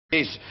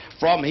This.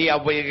 From here,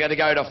 we're going to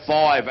go to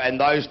 5, and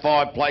those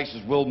 5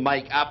 places will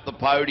make up the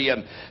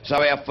podium. So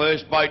our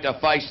first boat to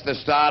face the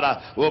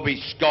starter will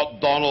be Scott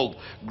Donald,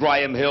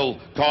 Graham Hill,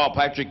 Kyle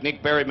Patrick,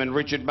 Nick Berryman,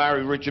 Richard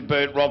Murray, Richard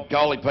Burt, Rob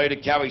Coley, Peter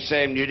Cowie,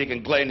 Sam Newdick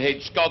and Glenn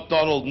Head. Scott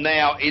Donald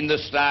now in the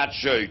start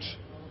chute.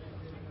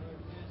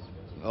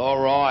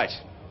 All right.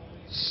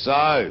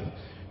 So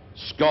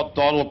Scott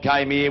Donald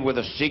came here with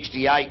a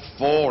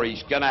 68.4.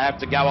 He's going to have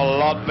to go a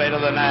lot better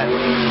than that.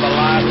 The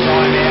last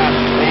time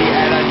out, he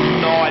had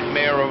a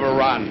nightmare of a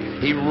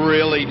run. He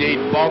really did.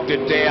 Bogged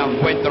it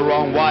down, went the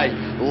wrong way.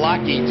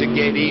 Lucky to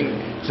get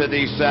in to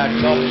this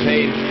top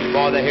 10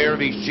 by the hair of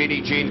his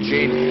chinny chin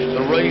chin.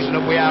 The reason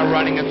that we are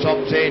running a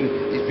top 10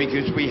 is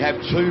because we have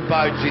 2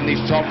 boats in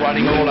this top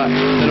running order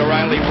that are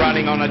only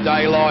running on a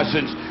day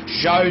licence.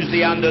 Shows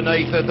the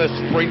underneath of the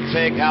Sprint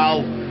Tech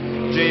hull.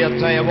 Gee, I'll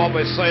tell you what,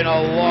 we've seen a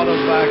lot of,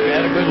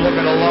 had a good look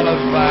at a lot of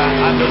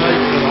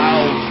underneath the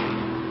hulls.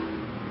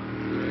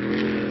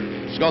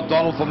 Scott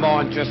Donald for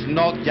mine just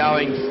not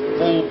going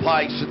full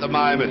pace at the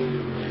moment.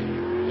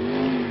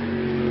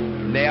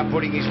 Now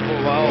putting his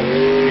foot, well,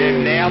 yeah,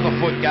 now the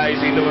foot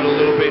goes into it a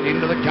little bit,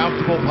 into the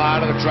comfortable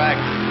part of the track.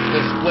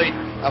 The split,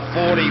 a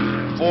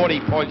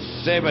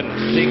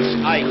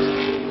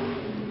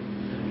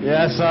 40.768.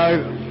 Yeah,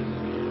 so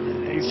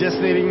he's just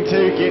needing to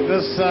get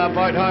this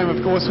boat home.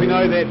 Of course, we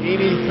know that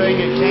anything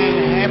can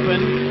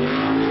happen.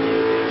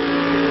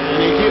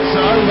 And he gets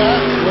over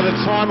with a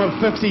time of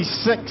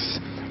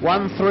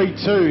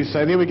 56.132.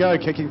 So there we go,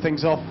 kicking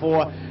things off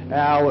for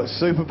our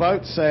super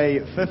boats.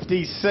 A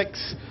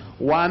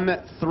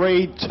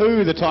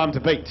 56.132, the time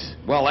to beat.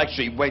 Well,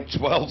 actually went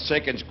 12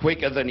 seconds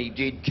quicker than he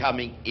did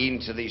coming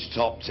into this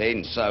top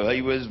 10. So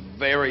he was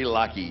very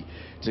lucky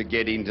to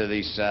get into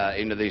this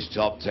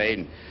top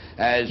 10.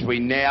 As we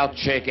now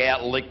check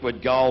out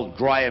Liquid Gold,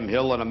 Graham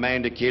Hill and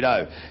Amanda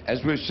Kiddo.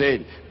 As we've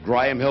said,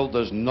 Graham Hill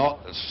does not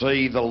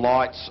see the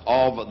lights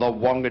of the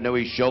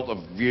Wanganui Shelter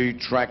View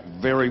track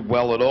very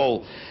well at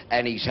all,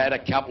 and he's had a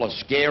couple of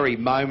scary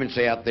moments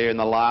out there in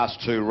the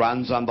last 2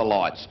 runs under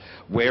lights.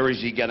 Where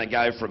is he going to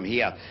go from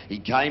here? He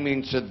came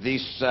into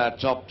this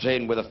top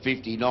 10 with a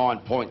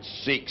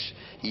 59.6.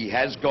 He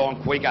has gone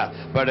quicker,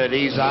 but it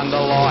is under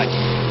lights.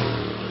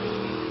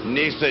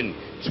 Nissan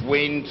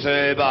Twin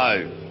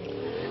Turbo.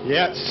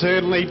 Yeah,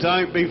 certainly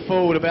don't be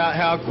fooled about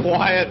how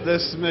quiet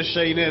this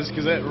machine is,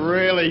 because it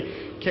really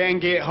can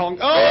get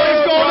honked. Oh,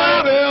 he's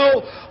gone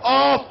Hill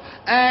off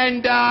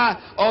and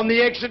on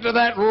the exit to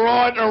that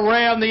right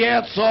around the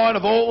outside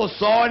of all the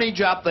signage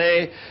up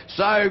there.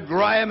 So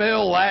Graham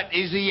Hill, that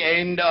is the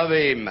end of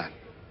him.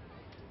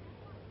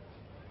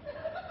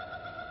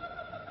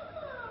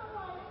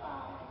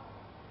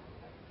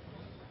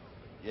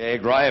 Yeah,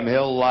 Graham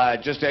Hill,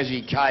 just as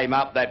he came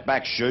up that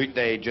back chute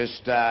there,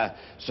 just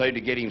seemed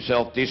to get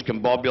himself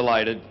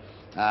discombobulated.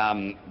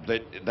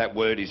 That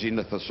word is in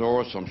the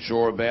thesaurus, I'm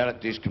sure about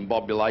it.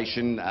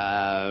 Discombobulation,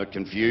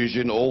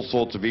 confusion, all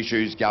sorts of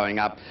issues going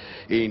up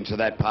into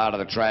that part of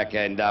the track.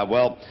 And,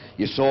 well,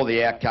 you saw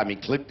the outcome. He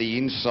clipped the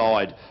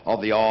inside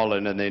of the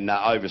island and then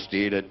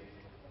oversteered it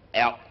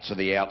out to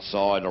the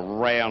outside,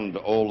 around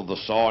all of the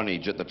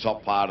signage at the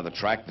top part of the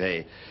track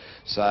there.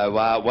 So,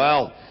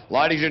 well,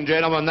 ladies and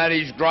gentlemen, that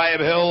is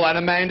Graham Hill and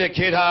Amanda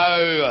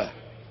Kiddo.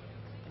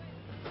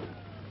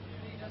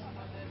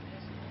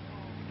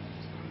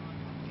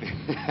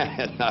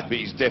 No,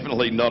 he's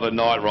definitely not a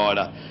night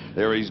rider.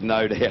 There is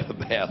no doubt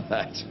about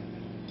that.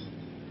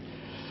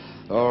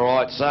 All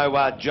right, so,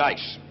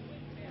 Jace.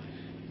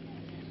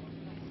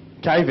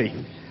 Cavey.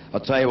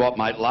 I'll tell you what,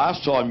 mate,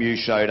 last time you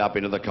showed up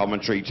into the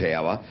commentary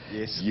tower,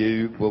 yes,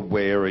 you were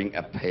wearing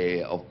a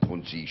pair of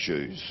punchy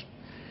shoes.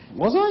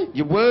 Was I?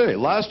 You were.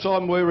 Last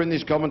time we were in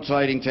this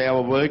commentating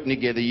tower working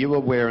together, you were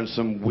wearing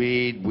some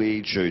weird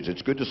shoes.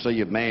 It's good to see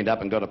you've manned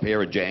up and got a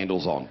pair of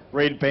jandals on.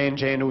 Red band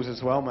jandals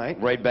as well, mate.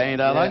 Red band,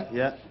 are they?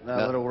 Yeah,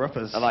 they're little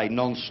rippers. Are they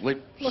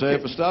non-slip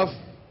surfer stuff?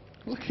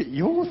 Look at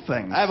your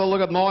things. Have a look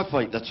at my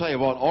feet. I'll tell you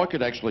what, I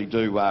could actually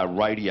do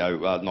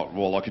radio,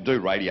 I could do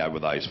radio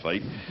with those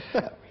feet.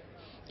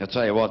 I'll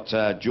tell you what,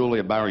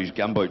 Julia Murray's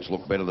gumboots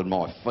look better than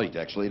my feet,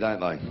 actually, don't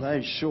they?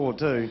 They sure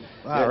do.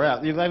 Far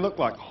out. They look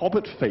like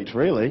hobbit feet,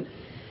 really.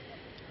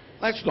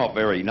 That's not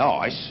very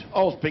nice.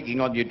 I was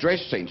picking on your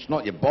dress sense,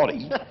 not your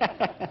body.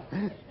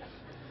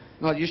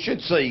 No, you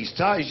should see his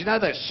toes. You know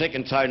that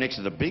second toe next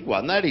to the big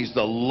one? That is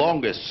the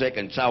longest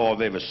second toe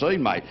I've ever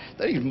seen, mate.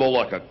 That is more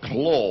like a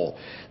claw.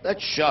 That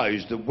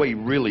shows that we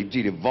really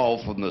did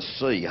evolve from the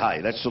sea.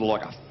 Hey, that's sort of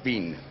like a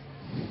fin.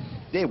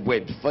 They're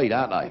webbed feet,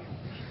 aren't they?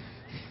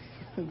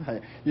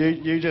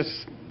 You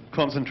just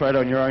concentrate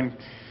on your own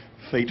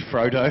feet,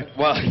 Frodo.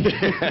 Well,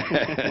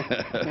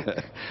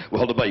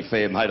 well, to be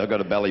fair, mate, I've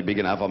got a belly big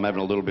enough. I'm having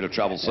a little bit of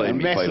trouble seeing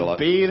me feet a lot.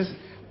 Beard.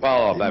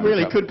 Well, it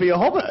really could be a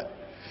hobbit.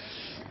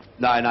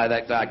 No,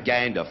 that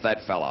Gandalf,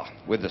 that fella,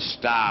 with the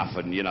staff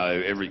and, you know,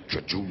 every...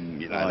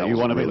 You know, oh, you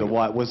want to be the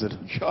White Wizard.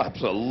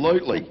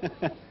 Absolutely.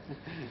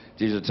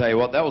 Geez, I tell you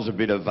what, that was a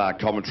bit of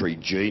commentary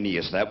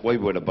genius, that. We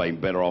would have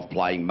been better off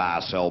playing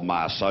Marcel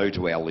Marceau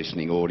to our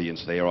listening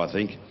audience there, I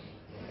think.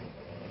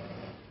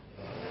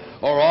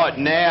 All right,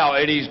 now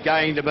it is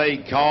going to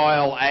be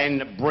Kyle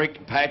and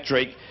Brick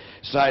Patrick.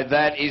 So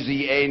that is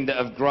the end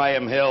of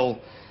Graham Hill.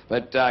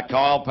 But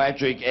Kyle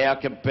Patrick, our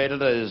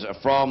competitors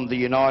from the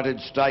United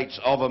States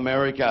of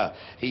America,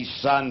 his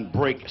son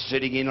Brick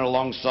sitting in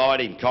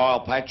alongside him.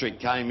 Kyle Patrick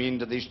came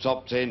into this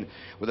top 10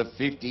 with a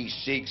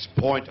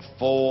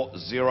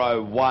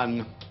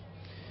 56.401.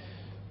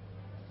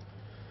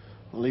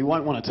 Well, he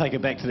won't want to take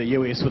it back to the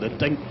US with a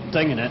ding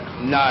in it.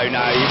 No,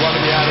 you want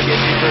to be able to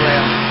get this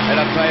around. And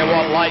I'll tell you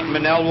what, Leighton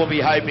Manel will be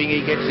hoping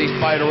he gets this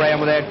boat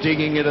around without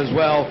dinging it as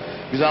well,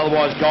 because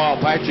otherwise Kyle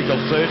Patrick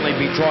will certainly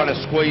be trying to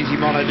squeeze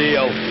him on a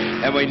deal.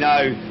 And we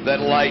know that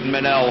Leighton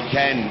Manel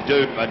can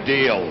do a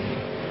deal.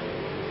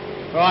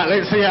 Right,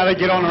 let's see how they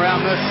get on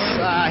around this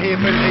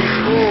hairpin.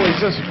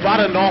 He's just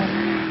buttoned off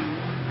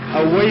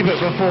a wee bit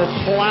before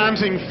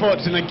planting foot,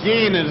 and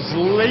again it is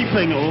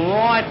leaping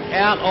right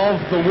out of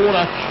the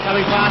water,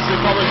 coming past the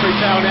commentary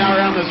tower now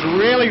around this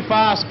really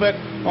fast bit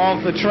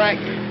of the track,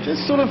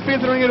 just sort of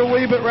feathering it a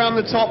wee bit around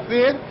the top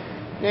there,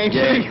 and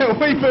getting it a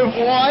wee bit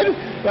wide,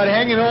 but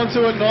hanging on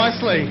to it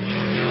nicely.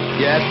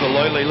 Yeah,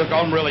 absolutely. Look,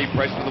 I'm really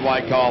impressed with the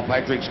way Kyle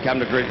Patrick's come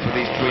to grips with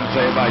his twin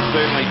turbo,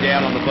 certainly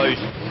down on the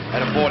boost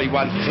at a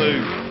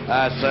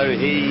 41.2, so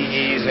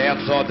he is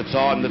outside the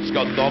time that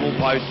Scott Donald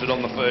posted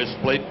on the first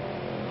split.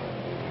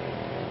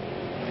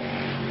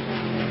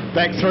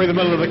 Back through the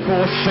middle of the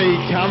course, he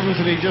comes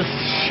and he just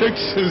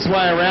shoots his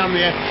way around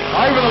there.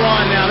 Over the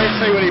line now,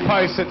 let's see what he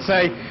posts. It's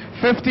a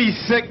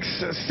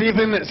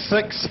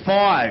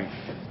 56.765.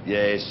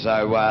 Yeah,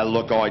 so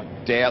look, I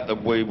doubt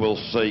that we will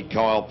see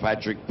Kyle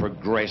Patrick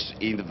progress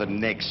into the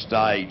next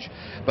stage.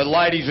 But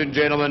ladies and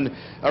gentlemen,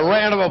 a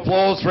round of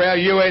applause for our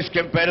US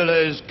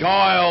competitors,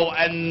 Kyle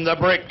and the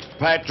Brick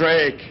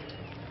Patrick.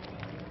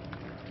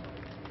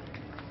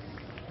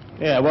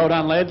 Yeah, well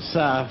done, lads.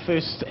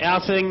 First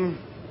outing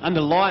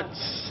under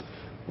lights.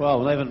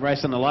 Well, they haven't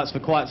raced under lights for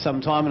quite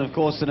some time, and of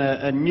course in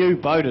a new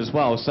boat as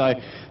well, so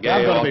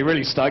they've got to be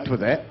really stoked with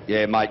that.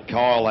 Yeah, mate,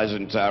 Kyle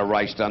hasn't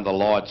raced under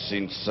lights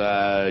since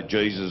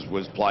Jesus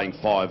was playing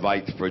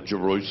 5/8 for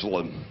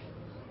Jerusalem.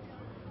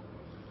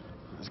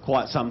 It's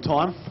quite some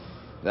time.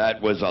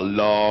 That was a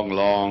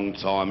long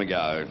time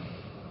ago.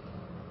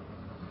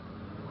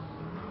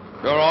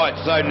 All right,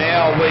 so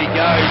now we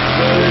go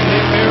to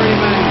the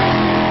Merriman,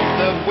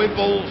 the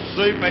Whipple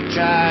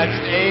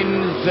Supercharged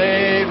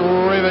NZ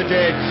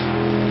Riverjets.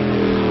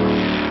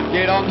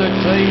 Get on to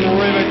Team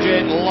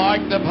Riverjet, like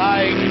the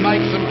page,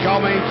 make some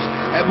comments,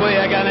 and we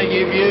are going to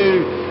give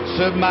you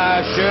some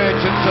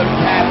shirts and some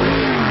caps.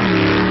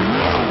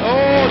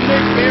 Oh,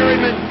 Nick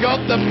Merriman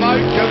got the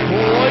boat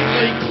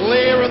completely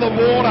clear of the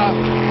water.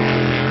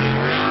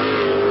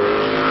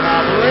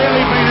 I've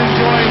really been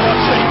enjoying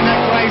watching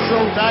Nick race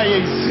all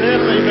day. He's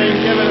certainly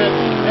been giving it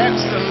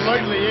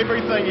absolutely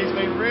everything. He's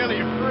been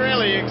really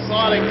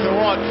exciting to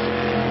watch.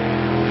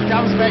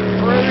 Comes back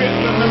through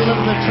the middle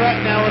of the track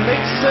now, and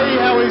let's see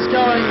how he's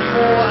going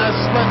for a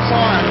split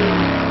time.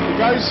 He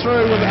goes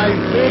through with a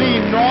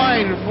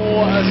 39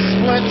 for a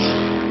split.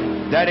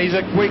 That is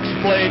a quick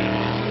split.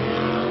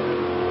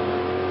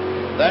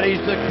 That is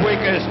the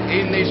quickest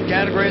in this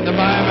category at the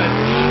moment.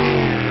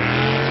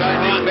 So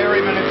Nick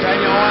Merriman and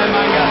Tanya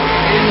Ironmonger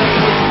in the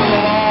push for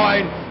the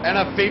line, and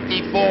a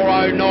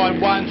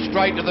 54.091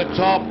 straight to the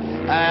top,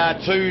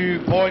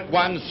 2.1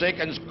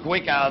 seconds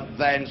quicker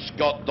than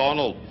Scott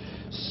Donald.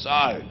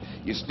 So,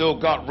 you still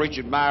got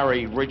Richard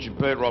Murray, Richard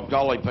Burt, Rob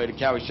Goley, Peter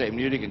Cowie, Sam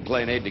Newdick and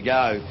Glenn Head to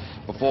go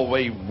before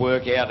we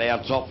work out our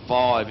top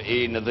 5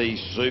 in the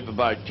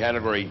Superboat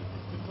category.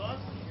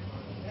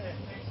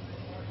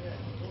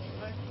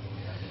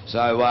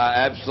 So,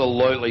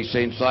 absolutely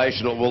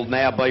sensational. Will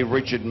now be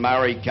Richard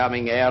Murray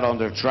coming out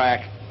onto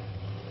track.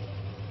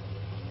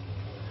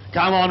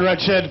 Come on,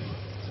 Richard.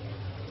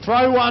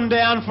 Throw one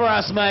down for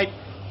us, mate.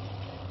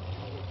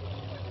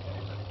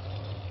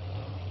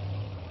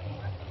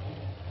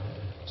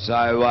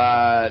 So,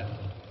 I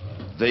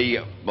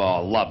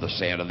love the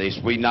sound of this.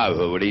 We know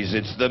who it is.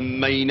 It's the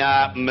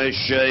Mina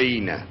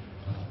Machine.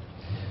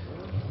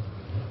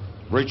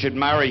 Richard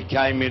Murray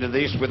came into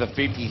this with a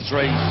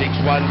 53.616.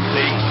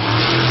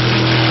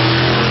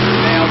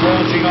 Now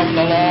launching off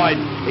the line.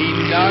 He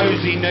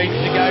knows he needs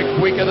to go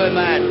quicker than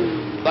that.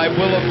 They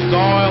will have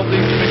dialed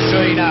this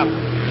machine up,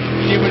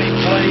 giving him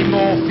plenty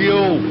more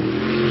fuel,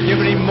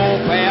 giving him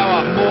more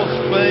power, more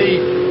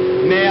speed.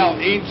 Now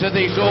into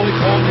this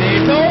all-important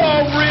hit.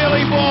 Oh,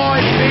 really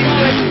wide. Big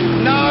whip.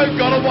 No,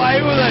 got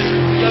away with it.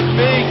 The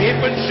big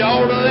hip and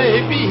shoulder,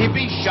 the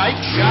hippie, shake.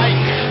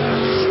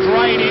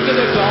 Straight into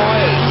the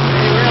tyres.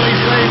 He really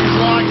seems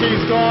like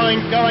he's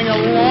going a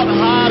lot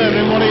harder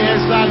than what he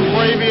has done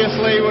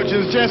previously, which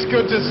is just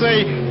good to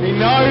see. He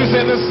knows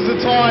that this is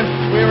a time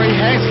where he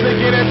has to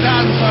get it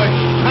done. So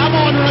come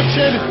on,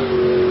 Richard.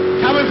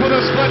 Coming for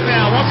the split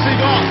now. What's he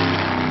got?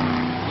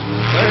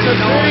 It's a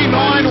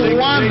 39.1.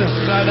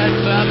 So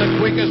that's the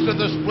quickest of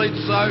the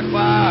splits so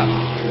far.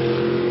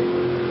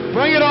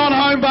 Bring it on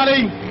home,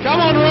 buddy.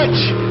 Come on, Rich.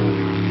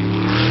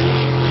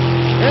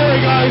 Here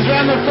he goes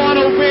round the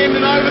final bend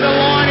and over the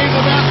line. He's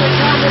about to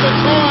come with a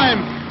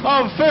time.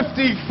 of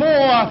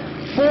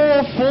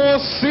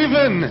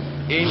 54.447.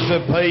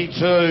 Into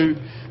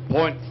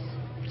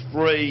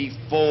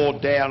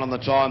P2.34 down on the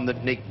time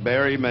that Nick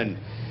Berryman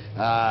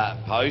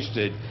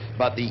posted.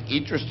 But the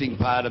interesting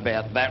part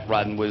about that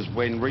run was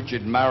when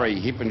Richard Murray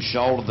hip and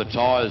shouldered the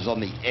tyres on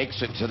the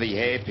exit to the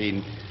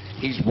hairpin.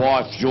 His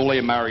wife,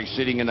 Julia Murray,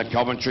 sitting in the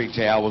commentary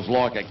tower, was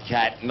like a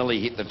cat, nearly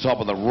hit the top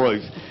of the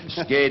roof,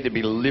 scared to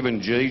be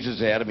living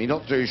Jesus out of me.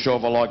 Not too sure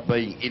if I like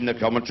being in the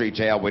commentary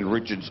tower when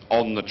Richard's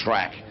on the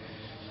track.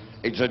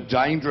 It's a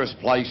dangerous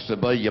place to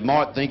be. You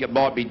might think it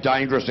might be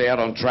dangerous out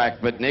on track,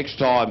 but next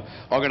time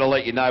I'm going to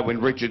let you know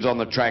when Richard's on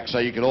the track so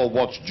you can all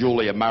watch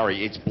Julia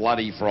Murray. It's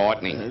bloody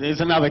frightening.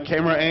 There's another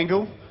camera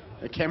angle,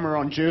 a camera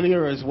on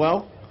Julia as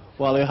well,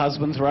 while her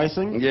husband's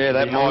racing. Yeah,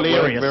 that might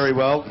work very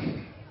well.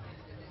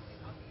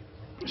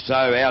 So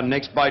our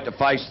next boat to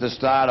face the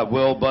starter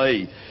will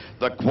be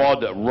the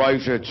quad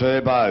rotor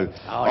turbo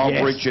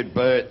of Richard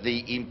Burt.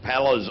 The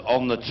impellers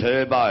on the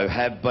turbo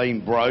have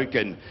been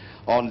broken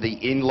on the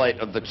inlet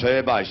of the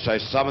turbo, so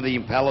some of the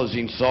impellers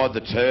inside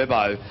the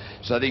turbo,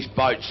 so this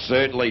boat's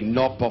certainly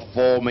not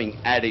performing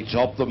at its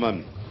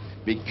optimum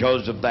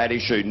because of that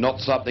issue. Not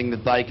something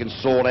that they can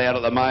sort out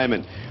at the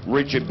moment.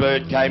 Richard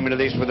Burt came into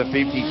this with a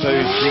 52.625.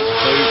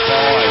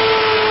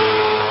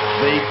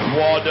 The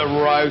quad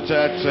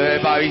rotor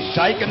turbo. He's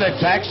taken the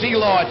taxi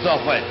lights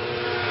off it.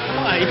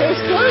 Oh, he does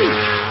too.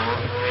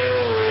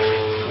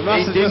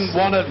 He didn't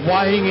want it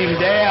weighing him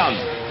down.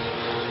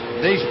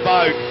 This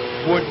boat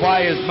would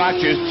weigh as much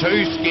as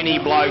two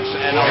skinny blokes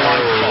and a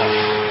lunchbox.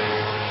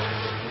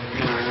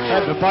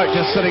 Had the boat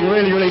just sitting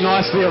really, really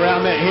nicely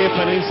around that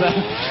hairpin. He's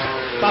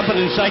bumping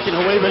and shaking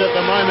a wee bit at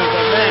the moment,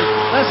 but man,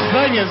 this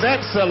thing is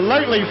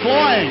absolutely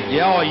flying.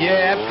 Yeah, oh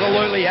yeah,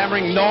 absolutely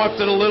hammering.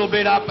 Knifed it a little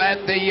bit up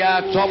at the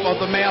top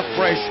of the mouth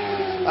fresh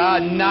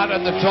nut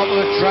at the top of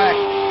the track.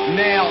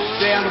 Now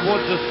down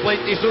towards the split.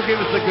 This will give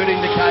us a good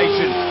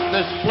indication. The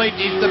split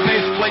is the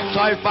best split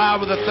so far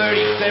with a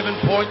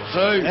 37.2.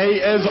 He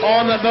is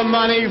on the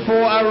money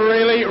for a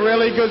really,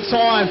 really good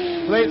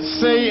time. Let's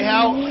see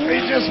how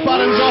he just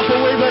buttons off a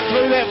wee bit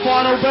through that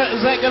final bit.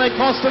 Is that going to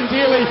cost him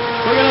dearly?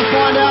 We're going to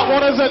find out.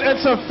 What is it?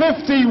 It's a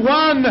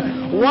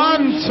 51.128.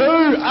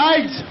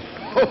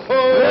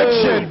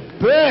 Richard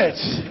Burt.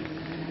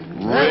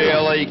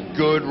 Really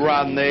good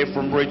run there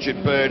from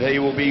Richard Burt. He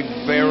will be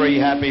very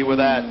happy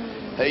with that.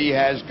 He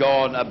has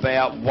gone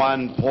about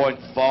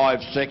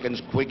 1.5 seconds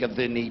quicker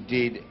than he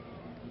did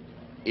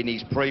in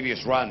his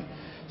previous run.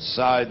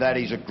 So that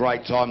is a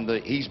great time.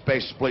 His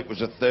best split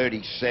was a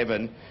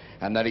 37,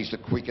 and that is the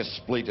quickest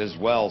split as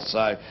well.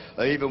 So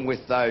even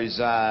with those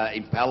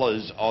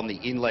impellers on the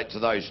inlet to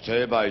those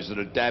turbos that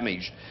are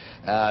damaged,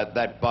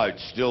 that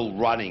boat's still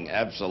running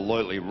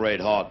absolutely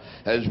red hot.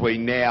 As we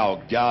now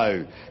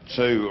go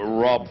to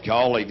Rob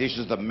Coley. This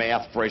is the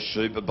Mouthfresh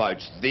Super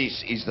Boats.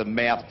 This is the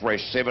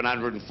Mouthfresh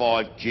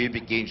 705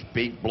 cubic inch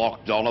big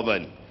block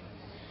Donovan.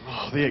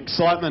 Oh, the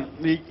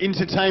excitement, the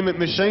entertainment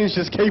machines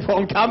just keep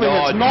on coming.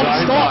 Oh, it's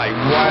non-stop.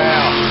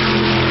 Wow.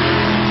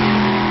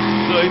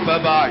 Super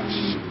boats.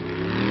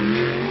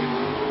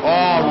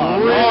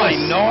 Oh,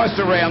 really nice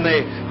around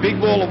there. Big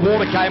wall of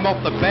water came off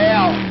the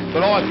bow,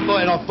 but I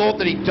thought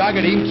that he dug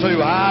it in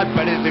too hard,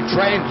 but the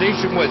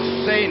transition was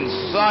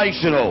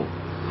sensational.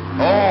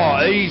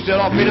 Oh, eased it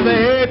off into the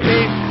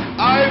hairpin.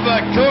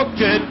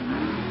 Overcooked it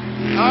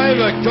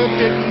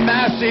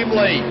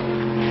massively.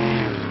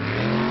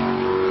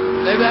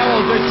 If that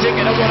was a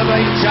chicken, it would have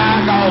been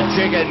charcoal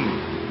chicken.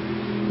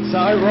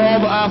 So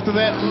Rob, after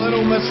that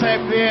little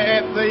mishap there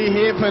at the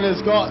hairpin,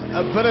 has got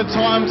a bit of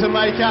time to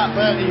make up,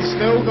 but he's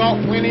still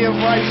got plenty of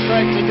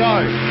racetrack to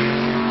go.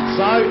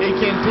 So he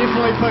can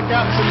definitely pick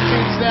up some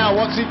tenths now.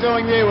 What's he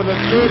doing there with a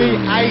 38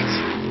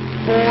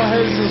 for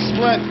his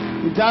split?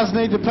 He does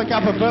need to pick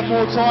up a bit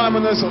more time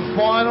in this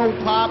final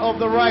part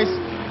of the race.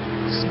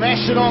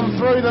 Smash it on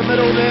through the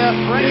middle there,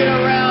 bring it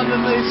around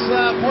in this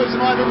Poison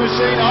Ivy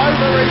machine.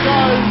 Over he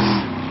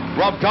goes.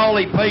 Rob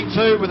Coley,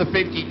 P2 with a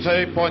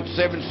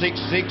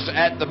 52.766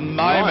 at the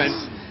moment,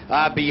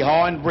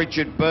 behind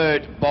Richard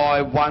Burt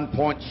by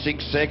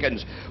 1.6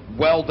 seconds.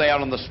 Well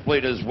down on the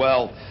split as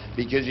well,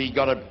 because he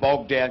got it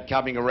bogged down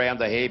coming around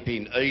the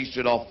hairpin, eased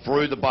it off,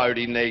 threw the boat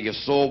in there. You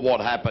saw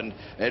what happened.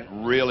 It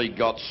really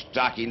got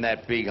stuck in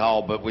that big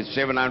hole, but with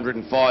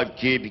 705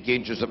 cubic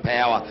inches of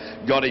power,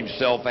 got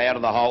himself out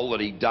of the hole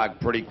that he dug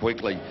pretty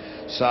quickly.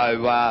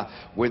 So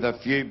with a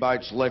few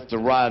boats left to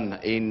run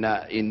in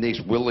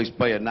this, will this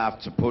be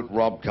enough to put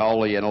Rob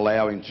Coley and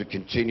allow him to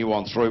continue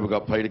on through? We've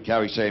got Peter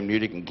Cowie, Sam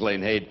Newdick and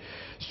Glenn Head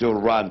still to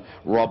run.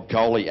 Rob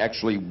Coley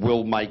actually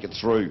will make it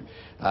through.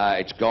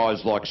 It's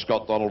guys like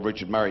Scott Donald,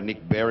 Richard Murray,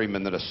 Nick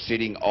Berryman that are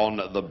sitting on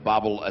the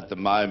bubble at the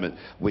moment.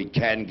 We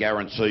can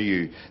guarantee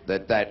you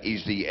that that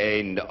is the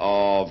end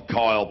of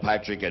Kyle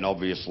Patrick and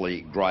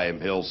obviously Graham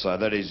Hill. So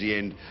that is the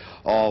end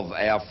of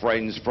our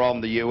friends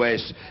from the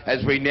US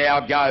as we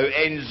now go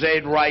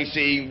NZ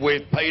Racing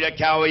with Peter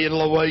Cowie and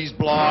Louise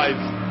Blythe.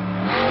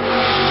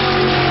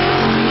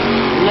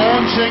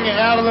 launching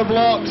out of the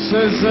blocks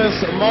is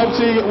this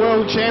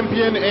multi-world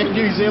champion and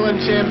New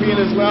Zealand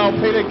champion as well,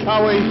 Peter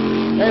Cowie.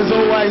 As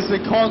always, the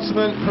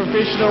consummate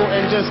professional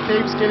and just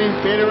keeps getting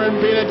better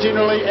and better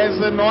generally as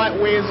the night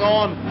wears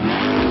on.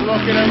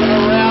 Look at him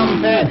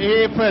around that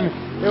hairpin.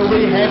 He'll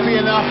be happy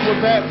enough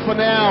with that for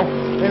now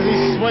as he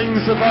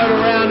swings the boat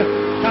around,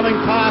 coming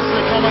past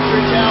the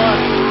commentary tower,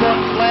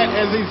 foot flat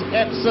as he's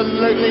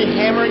absolutely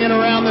hammering it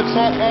around the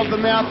top of the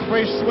mouth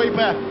fresh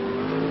sweeper.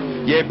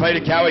 Yeah, Peter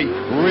Cowie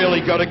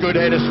really got a good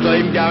head of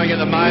steam going at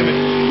the moment.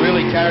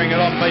 Really carrying it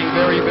on, being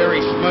very,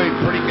 very smooth,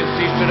 pretty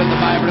consistent at the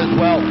moment as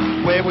well.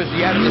 Where was he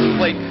at in the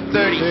split?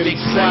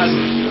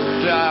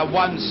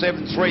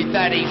 36-173.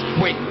 That is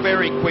quick,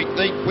 very quick,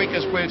 the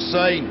quickest we've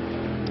seen.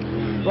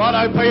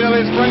 Righto, Peter,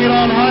 let's bring it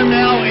on home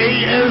now.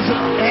 He has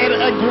had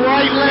a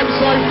great lap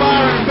so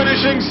far and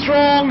finishing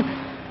strong.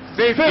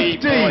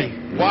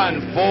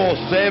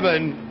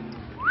 50.147.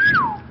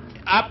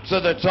 Up to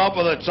the top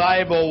of the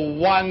table,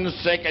 1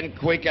 second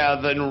quicker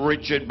than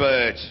Richard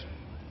Burt.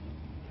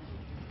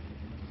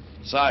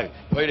 So,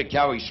 Peter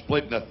Cowie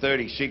split in the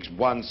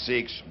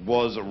 36.16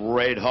 was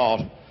red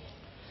hot.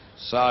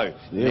 So,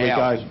 there we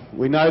go.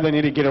 We know they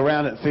need to get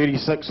around at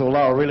 36 or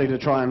lower really to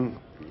try and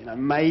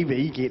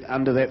maybe get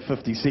under that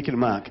 50-second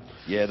mark.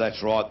 Yeah,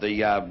 that's right.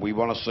 We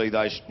want to see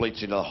those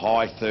splits into the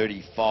high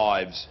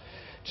 35s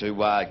to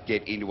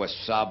get into a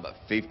sub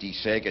 50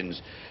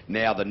 seconds.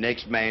 Now the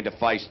next man to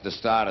face the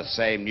starter,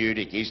 Sam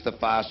Newdick, is the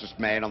fastest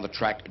man on the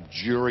track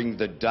during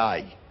the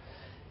day.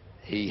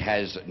 He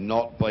has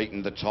not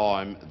beaten the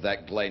time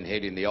that Glenn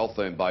Head in the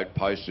Altherm boat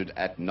posted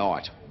at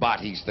night, but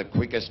he's the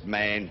quickest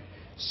man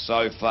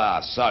so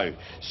far. So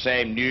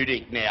Sam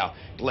Newdick now,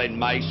 Glenn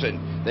Mason,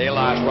 their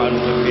last run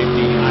was a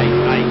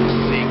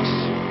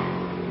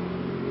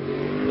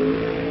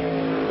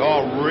 58.86.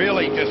 Oh,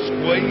 really just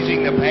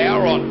squeezing the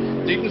power on.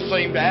 Didn't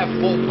seem to have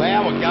full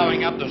power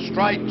going up the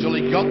straight until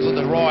he got to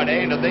the right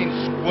hand and then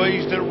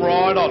squeezed it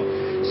right on.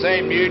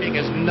 Sam Newdick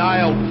has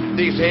nailed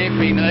this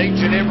hairpin each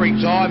and every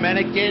time,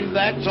 and again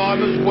that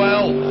time as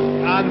well.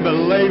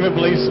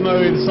 Unbelievably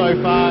smooth so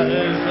far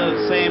is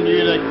Sam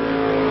Newdick.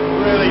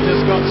 Really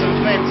just got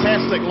some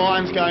fantastic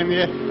lines going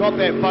there. Got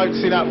that boat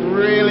set up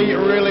really,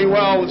 really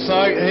well.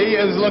 So he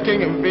is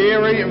looking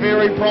very,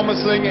 very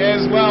promising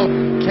as well.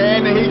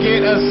 Can he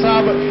get a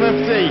sub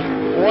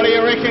 50? What do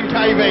you reckon,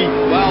 KB?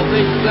 Well,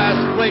 this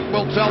split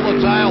will tell the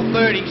tale.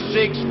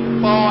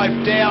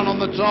 36.5 down on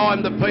the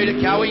time that Peter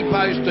Cowie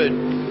posted.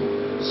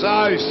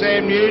 So,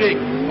 Sam Newdick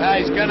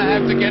is going to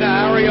have to get a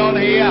hurry on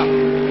here.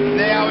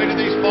 Now into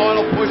this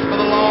final push for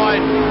the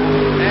line.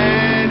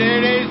 And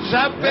it is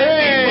sub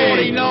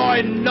 50,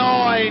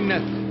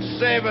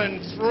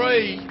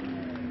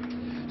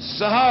 49.973.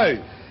 So,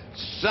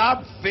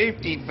 sub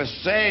 50 for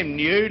Sam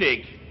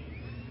Newdick.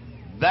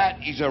 That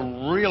is a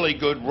really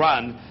good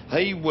run.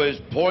 He was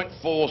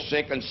 0.4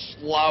 seconds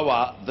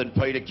slower than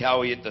Peter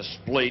Cowie at the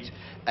split,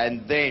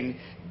 and then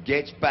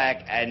gets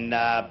back and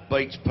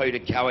beats Peter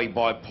Cowie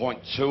by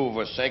 0.2 of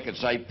a second.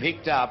 So he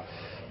picked up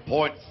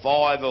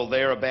 0.5 or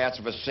thereabouts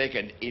of a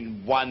second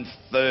in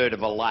 1/3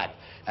 of a lap,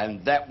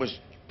 and that was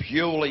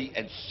purely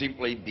and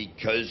simply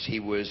because he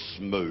was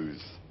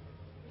smooth.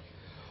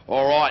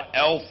 All right,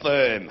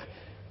 Altherm,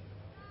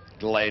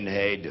 Glenn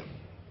Head,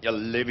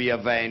 Olivia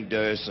van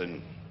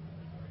Dersen.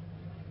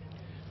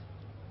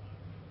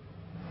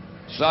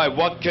 So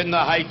what can the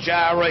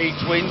HRE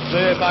twin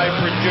turbo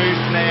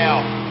produce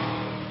now?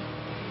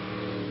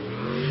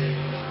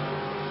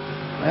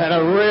 Had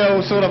a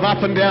real sort of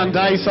up and down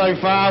day so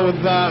far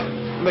with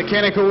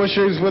mechanical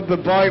issues with the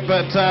boat,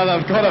 but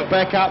they've got it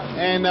back up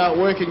and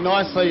working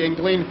nicely, and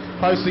Glenn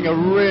posting a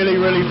really,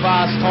 really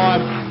fast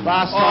time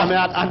last time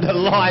out under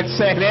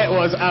lights, and that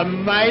was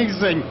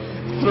amazing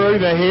through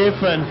the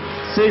hairpin.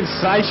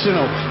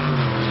 Sensational.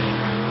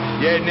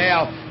 Yeah,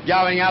 now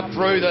going up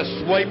through the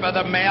sweeper,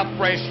 the mouth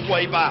fresh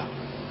sweeper.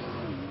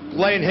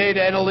 Glenn Head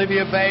and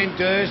Olivia van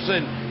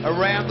Dersen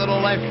around to the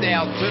left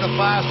now to the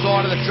far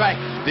side of the track.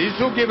 This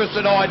will give us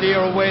an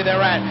idea of where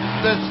they're at.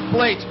 The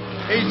split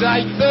is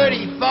a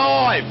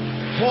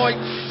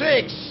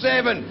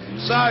 35.67,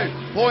 so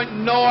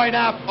 0.9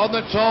 up on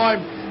the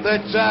time that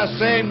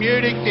Sam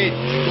Newdick did.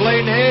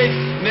 Glenn Head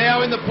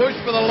now in the push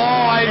for the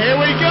line. Here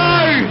we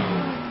go!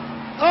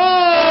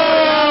 Oh!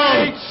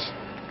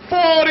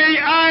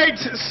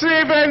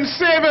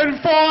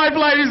 48.775,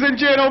 ladies and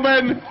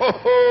gentlemen.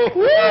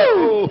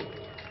 Woo!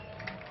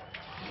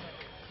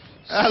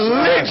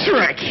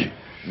 Electric.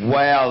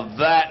 Wow,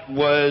 that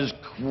was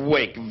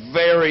quick.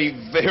 Very,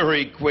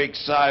 very quick.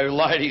 So,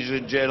 ladies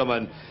and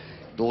gentlemen,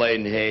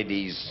 Glenn Head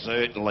is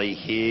certainly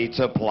here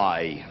to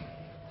play.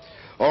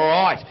 All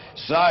right,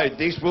 so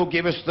this will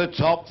give us the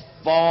top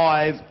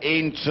 5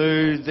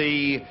 into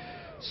the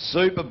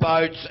super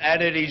boats,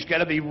 and it is going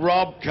to be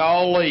Rob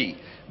Coley.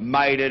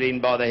 Made it in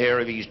by the hair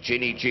of his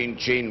chinny chin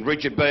chin.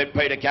 Richard Burt,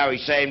 Peter Cowie,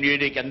 Sam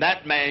Newdick, and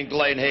that man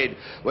Glenn Head.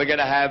 We're going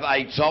to have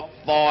a top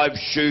 5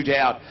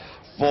 shootout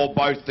for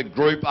both the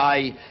Group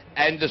A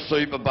and the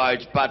super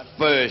boats. But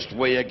first,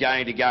 we are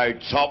going to go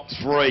top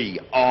 3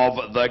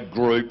 of the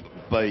Group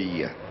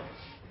B.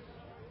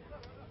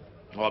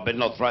 Well, I better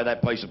not throw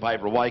that piece of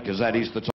paper away because that is the